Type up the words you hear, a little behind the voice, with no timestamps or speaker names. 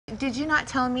Did you not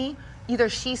tell me either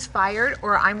she's fired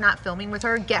or I'm not filming with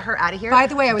her? Get her out of here. By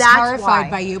the way, I was horrified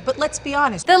by you, but let's be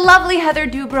honest. The lovely Heather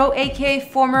Dubrow, aka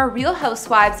former Real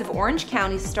Housewives of Orange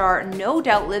County star, no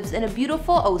doubt lives in a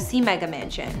beautiful OC mega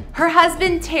mansion. Her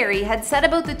husband Terry had said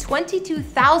about the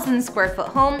 22,000 square foot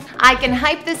home, "I can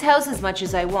hype this house as much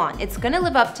as I want. It's gonna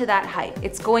live up to that hype.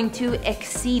 It's going to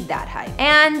exceed that hype."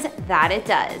 And that it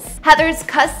does. Heather's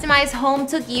customized home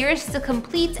took years to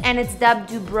complete, and it's dubbed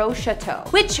Dubrow Chateau,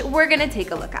 which we're gonna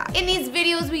take a look at. In these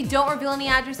videos, we don't reveal any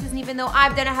addresses, and even though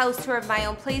I've done a house tour of my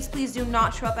own place, please do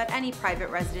not show up at any private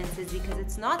residences because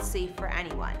it's not safe for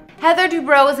anyone. Heather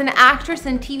Dubrow is an actress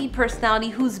and TV personality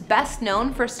who's best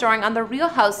known for starring on The Real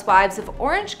Housewives of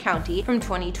Orange County from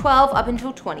 2012 up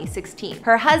until 2016.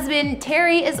 Her husband,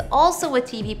 Terry, is also a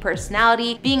TV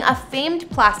personality, being a famed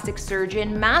plastic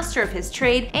surgeon, master of his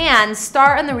trade, and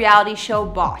star on the reality show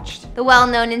Botched. The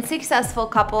well-known and successful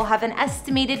couple have an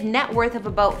estimated net worth of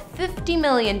about $50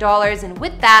 million, and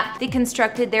with that, they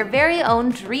constructed their very own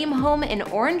dream home in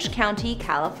Orange County,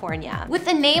 California. With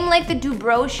a name like the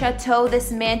Dubrow Chateau,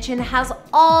 this mansion has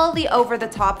all the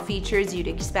over-the-top features you'd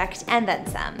expect and then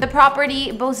some. The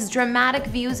property boasts dramatic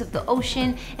views of the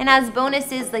ocean and has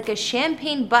bonuses like a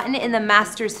champagne button in the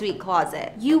master suite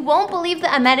closet. You won't believe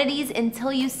the amenities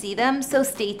until you see them, so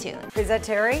stay tuned. Is that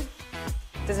Terry?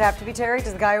 Does it have to be Terry?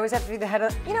 Does the guy always have to be the head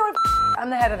of, you know what, I'm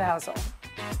the head of the household.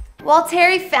 While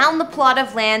Terry found the plot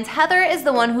of land, Heather is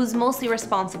the one who's mostly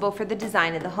responsible for the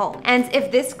design of the home. And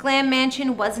if this glam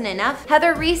mansion wasn't enough,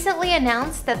 Heather recently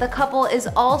announced that the couple is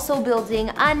also building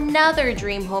another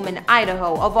dream home in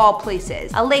Idaho, of all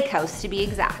places, a lake house to be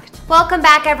exact. Welcome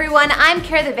back, everyone. I'm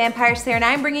Kara the Vampire Slayer, and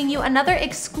I'm bringing you another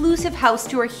exclusive house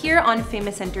tour here on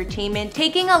Famous Entertainment,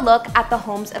 taking a look at the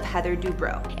homes of Heather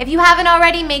Dubrow. If you haven't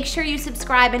already, make sure you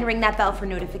subscribe and ring that bell for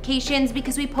notifications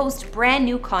because we post brand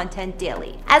new content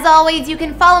daily. As always, you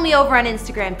can follow me over on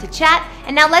Instagram to chat,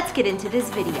 and now let's get into this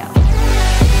video.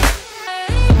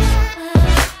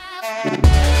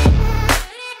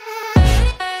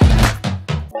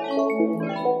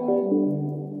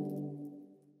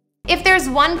 If there's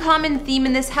one common theme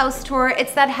in this house tour,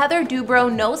 it's that Heather Dubrow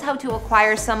knows how to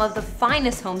acquire some of the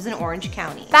finest homes in Orange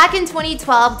County. Back in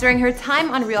 2012, during her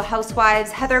time on Real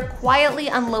Housewives, Heather quietly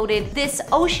unloaded this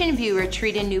ocean view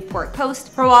retreat in Newport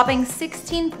Coast for a whopping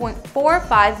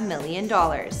 $16.45 million.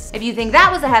 If you think that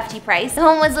was a hefty price, the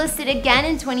home was listed again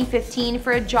in 2015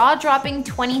 for a jaw-dropping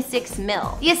 $26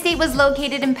 mil. The estate was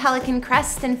located in Pelican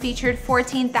Crest and featured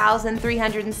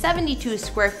 14,372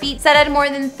 square feet, set at more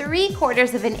than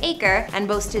 3/4 of an acre, and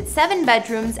boasted 7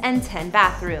 bedrooms and 10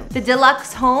 bathrooms. The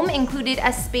deluxe home included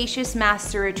a spacious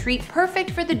master retreat perfect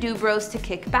for the Dubrows to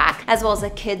kick back, as well as a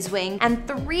kids wing and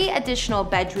 3 additional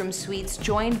bedroom suites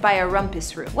joined by a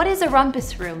rumpus room. What is a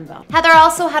rumpus room though? Heather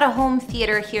also had a home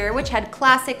theater here which had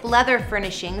classic leather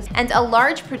furnishings and a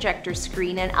large projector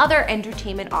screen and other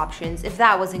entertainment options if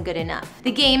that wasn't good enough.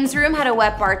 The games room had a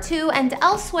wet bar too, and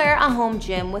elsewhere a home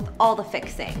gym with all the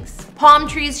fixings. Palm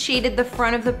trees shaded the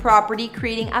front of the property,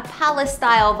 creating a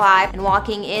palace-style vibe, and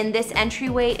walking in, this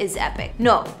entryway is epic.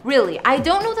 No, really, I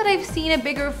don't know that I've seen a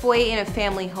bigger foyer in a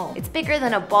family home. It's bigger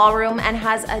than a ballroom and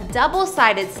has a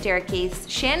double-sided staircase,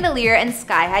 chandelier, and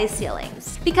sky-high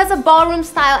ceilings. Because a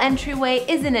ballroom-style entryway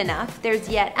isn't enough, there's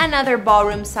yet another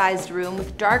ballroom-sized room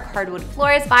with dark hardwood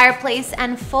floors, fireplace,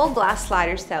 and full glass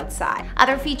sliders outside.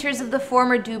 Other features of the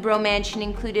former Dubrow mansion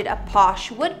included a posh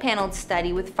wood-paneled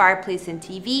study with fireplace and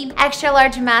TV,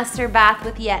 extra-large master bath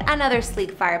with yet another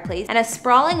sleek fireplace, and a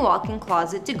sprawling walk-in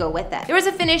closet to go with it. There was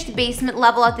a finished basement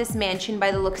level at this mansion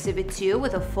by the looks of it too,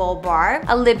 with a full bar,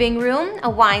 a living room, a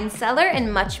wine cellar,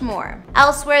 and much more.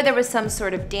 Elsewhere, there was some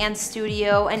sort of dance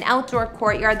studio, an outdoor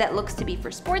courtyard that looks to be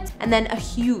for sports, and then a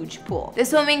huge pool. The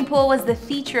swimming pool was the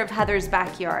feature of Heather's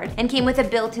backyard and came with a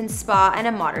built-in spa and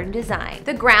a modern design.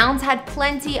 The grounds had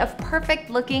plenty of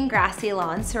perfect-looking grassy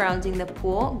lawns surrounding the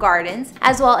pool, gardens,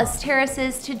 as well as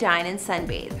terraces to dine and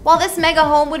sunbathe. While this mega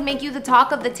home would make you the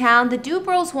talk of the town, the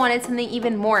Dubrows wanted something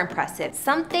even more impressive,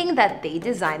 something that they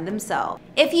designed themselves.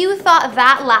 If you thought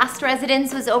that last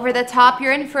residence was over the top,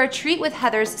 you're in for a treat with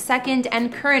Heather's second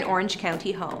and current Orange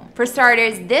County home. For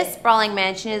starters, this sprawling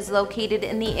mansion is located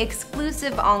in the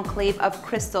exclusive enclave of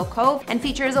Crystal Cove and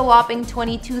features a whopping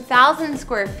 22,000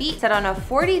 square feet set on a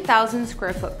 40,000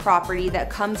 square foot property that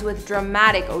comes with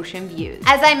dramatic ocean views.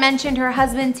 As I mentioned, her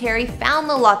husband Terry found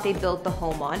the lot they built the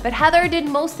home on, but Heather did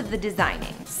most of the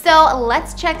designing. So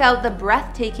let's check out the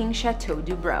breathtaking Chateau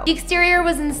Dubrow. The exterior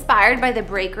was inspired by the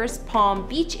Breakers Palm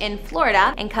Beach in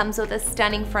Florida and comes with a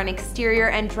stunning front exterior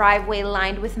and driveway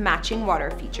lined with matching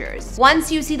water features.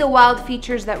 Once you see the wild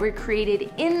features that were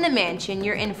created in the mansion,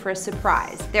 you're in for a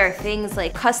surprise. There are things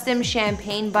like custom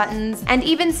champagne buttons and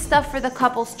even stuff for the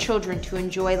couple's children to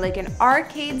enjoy, like an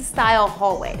arcade-style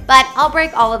hallway. But I'll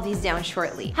break all of these down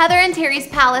shortly. Heather and Terry's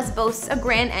palace boasts a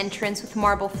grand entrance with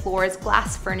marble floors,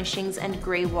 glass furnishings, and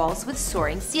gray walls with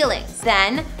soaring ceilings.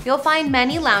 Then, you'll find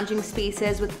many lounging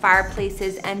spaces with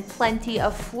fireplaces and plenty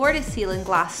of floor-to-ceiling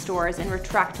glass doors and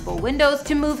retractable windows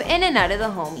to move in and out of the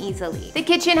home easily. The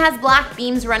kitchen has black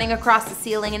beams running across the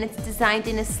ceiling, and it's designed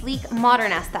in a sleek,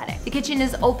 modern aesthetic. The kitchen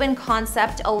is open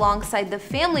concept alongside the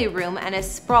family room and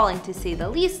is sprawling to say the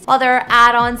least, while there are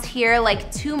add-ons here like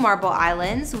 2 marble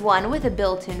islands, one with a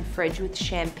built-in fridge with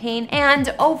champagne,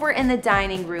 and over in the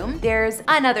dining room, there's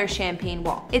another champagne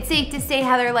wall. It's safe to say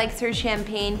Heather likes her champagne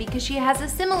because she has a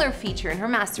similar feature in her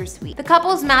master suite. The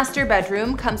couple's master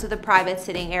bedroom comes with a private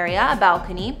sitting area, a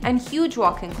balcony, and huge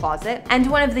walk-in closet, and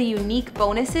one of the unique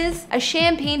bonuses, a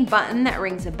champagne button that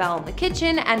rings a bell in the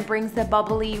kitchen and brings the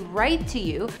bubbly right to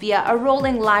you via a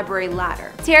rolling library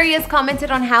ladder. Terry has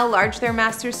commented on how large their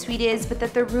master suite is, but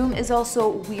that the room is also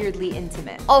weirdly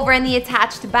intimate. Over in the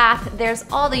attached bath, there's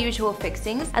all the usual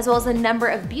fixings, as well as a number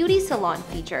of beauty salon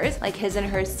features, like his and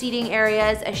her seating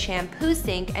areas, a shampoo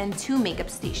sink, and 2 makeup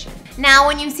stations. Now,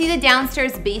 when you see the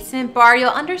downstairs basement bar, you'll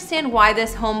understand why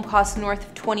this home costs north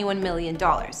of $21 million.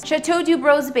 Chateau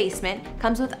Dubrow's basement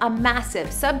comes with a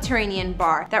massive subterranean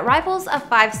bar that rivals a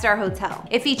 5-star hotel.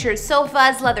 It features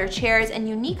sofas, leather chairs, and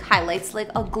unique highlights like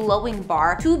a glowing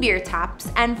bar, 2 beer taps,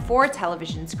 and 4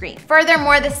 television screens.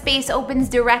 Furthermore, the space opens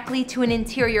directly to an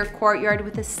interior courtyard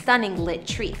with a stunning lit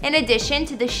tree. In addition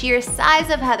to the sheer size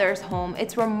of Heather's home,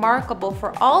 it's remarkable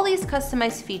for all these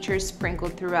customized features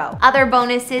sprinkled throughout. Other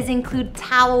bonuses include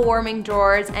towel warming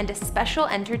drawers and a special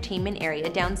entertainment area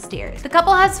downstairs. The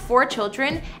couple has 4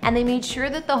 children, and they made sure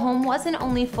that the home wasn't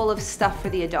only full of stuff for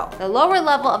the adult. The lower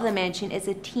level of the mansion is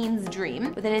a teen's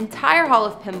dream, with an entire hall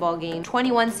of pinball games,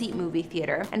 21-seat movie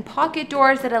theater, and pocket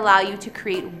doors that allow you to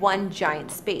create one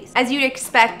giant space. As you'd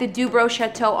expect, the Dubrow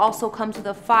Chateau also comes with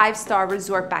a 5-star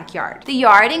resort backyard. The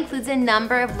yard includes a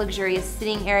number of luxurious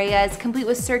sitting areas, complete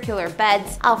with circular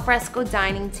beds, alfresco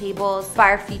dining tables,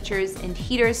 fire features, and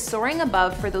heaters soaring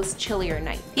above for those chillier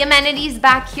nights. The amenities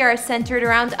back here are centered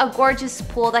around a gorgeous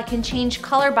pool that can change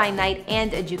color by night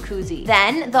and a jacuzzi.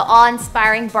 Then, the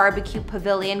awe-inspiring barbecue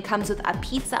pavilion comes with a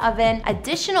pizza oven,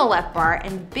 additional wet bar,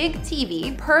 and big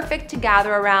TV, perfect to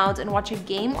gather around and watch a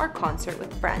game or concert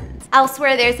with friends.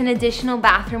 Elsewhere, there's an additional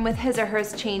bathroom with his or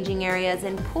hers changing areas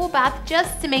and pool bath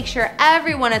just to make sure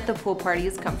everyone at the pool party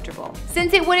is comfortable.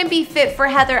 Since it wouldn't be fit for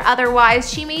Heather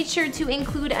otherwise, she made sure to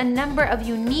include a number of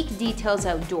unique details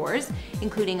outdoors,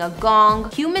 including a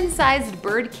gong, human-sized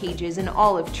bird cages, and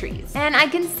olive trees. And I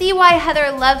can see why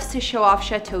Heather loves to show off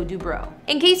Chateau Dubrow.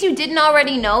 In case you didn't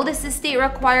already know, this estate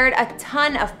required a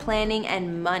ton of planning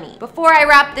and money. Before I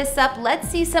wrap this up, let's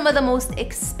see some of the most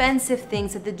expensive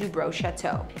things at the Dubrow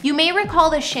Chateau. You may recall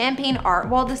the champagne art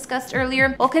wall discussed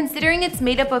earlier. Well, considering it's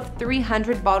made up of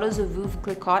 300 bottles of Veuve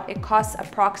Clicquot, it costs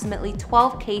approximately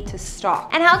 $12,000 to stock.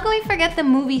 And how can we forget the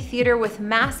movie theater with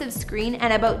massive screen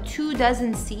and about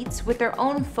 24 seats with their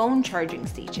own phone charging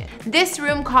station? This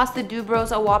room cost the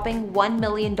Dubrows a whopping $1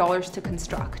 million to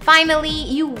construct. Finally,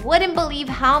 you wouldn't believe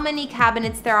how many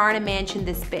cabinets there are in a mansion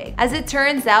this big. As it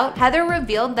turns out, Heather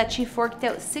revealed that she forked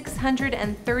out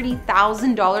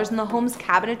 $630,000 in the home's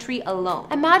cabinetry alone.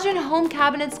 Imagine home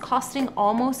cabinets costing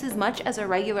almost as much as a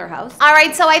regular house.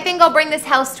 Alright, so I think I'll bring this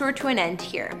house tour to an end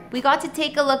here. We got to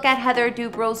take a look at Heather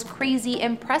Dubrow's crazy,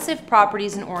 impressive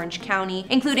properties in Orange County,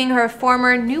 including her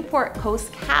former Newport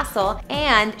Coast castle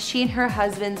and she and her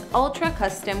husband's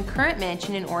ultra-custom current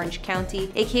mansion in Orange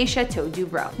County, aka Chateau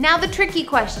Dubrow. Now the tricky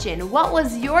question, what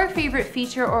was your favorite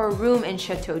feature or room in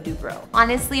Chateau Dubrow?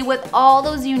 Honestly, with all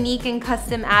those unique and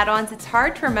custom add-ons, it's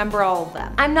hard to remember all of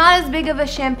them. I'm not as big of a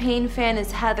champagne fan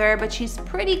as Heather, but she's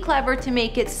pretty clever to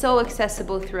make it so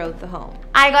accessible throughout the home.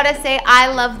 I gotta say, I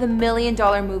love the $1 million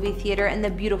movie theater and the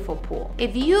beautiful pool.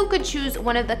 If you could choose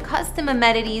one of the custom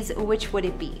amenities, which would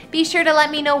it be? Be sure to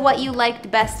let me know what you liked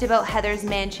best about Heather's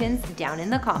mansions down in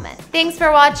the comments. Thanks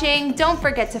for watching. Don't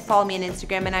forget to follow me on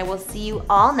Instagram, and I will see you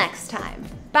all next time.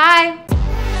 Bye!